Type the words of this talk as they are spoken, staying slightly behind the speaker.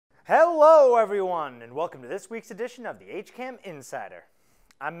Hello everyone, and welcome to this week's edition of the HCAM Insider.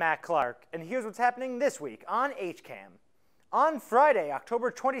 I'm Matt Clark, and here's what's happening this week on HCAM. On Friday, October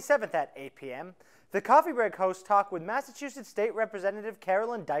 27th at 8 p.m., the Coffee Break hosts talk with Massachusetts State Representative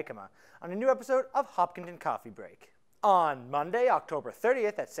Carolyn Dykema on a new episode of Hopkinton Coffee Break. On Monday, October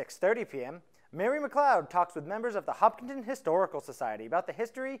 30th at 6:30 p.m., Mary McLeod talks with members of the Hopkinton Historical Society about the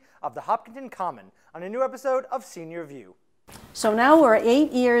history of the Hopkinton Common on a new episode of Senior View. So now we're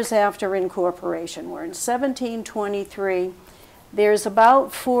 8 years after incorporation. We're in 1723. There's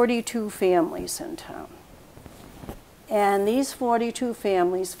about 42 families in town. And these 42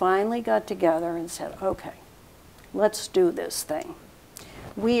 families finally got together and said, okay, let's do this thing.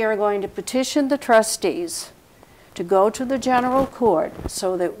 We are going to petition the trustees to go to the general court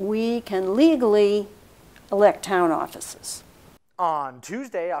so that we can legally elect town offices. On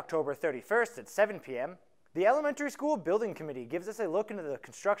Tuesday, October 31st at 7 p.m., the Elementary School Building Committee gives us a look into the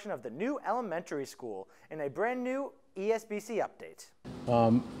construction of the new elementary school in a brand new ESBC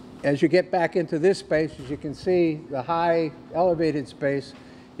update. As you get back into this space, as you can see, the high elevated space,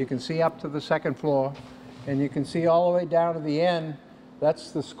 you can see up to the second floor, and you can see all the way down to the end.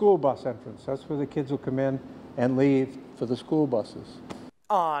 That's the school bus entrance. That's where the kids will come in and leave for the school buses.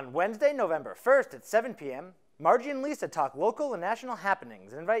 On Wednesday, November 1st at 7 p.m., Margie and Lisa talk local and national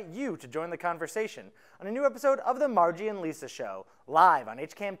happenings and invite you to join the conversation on a new episode of The Margie and Lisa Show, live on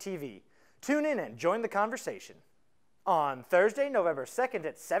HCAM TV. Tune in and join the conversation. On Thursday, November 2nd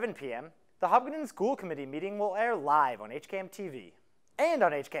at 7 p.m., the Hopkinton School Committee meeting will air live on HCAM TV. And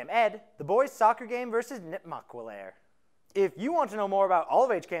on HCAM Ed, the boys' soccer game versus Nipmuc will air. If you want to know more about all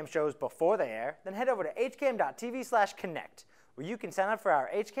of HCAM shows before they air, then head over to hcam.tv/connect, where you can sign up for our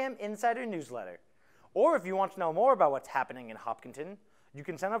HCAM Insider newsletter. Or if you want to know more about what's happening in Hopkinton, you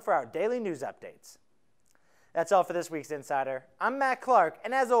can sign up for our daily news updates. That's all for this week's Insider. I'm Matt Clark,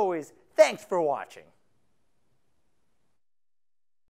 and as always, thanks for watching.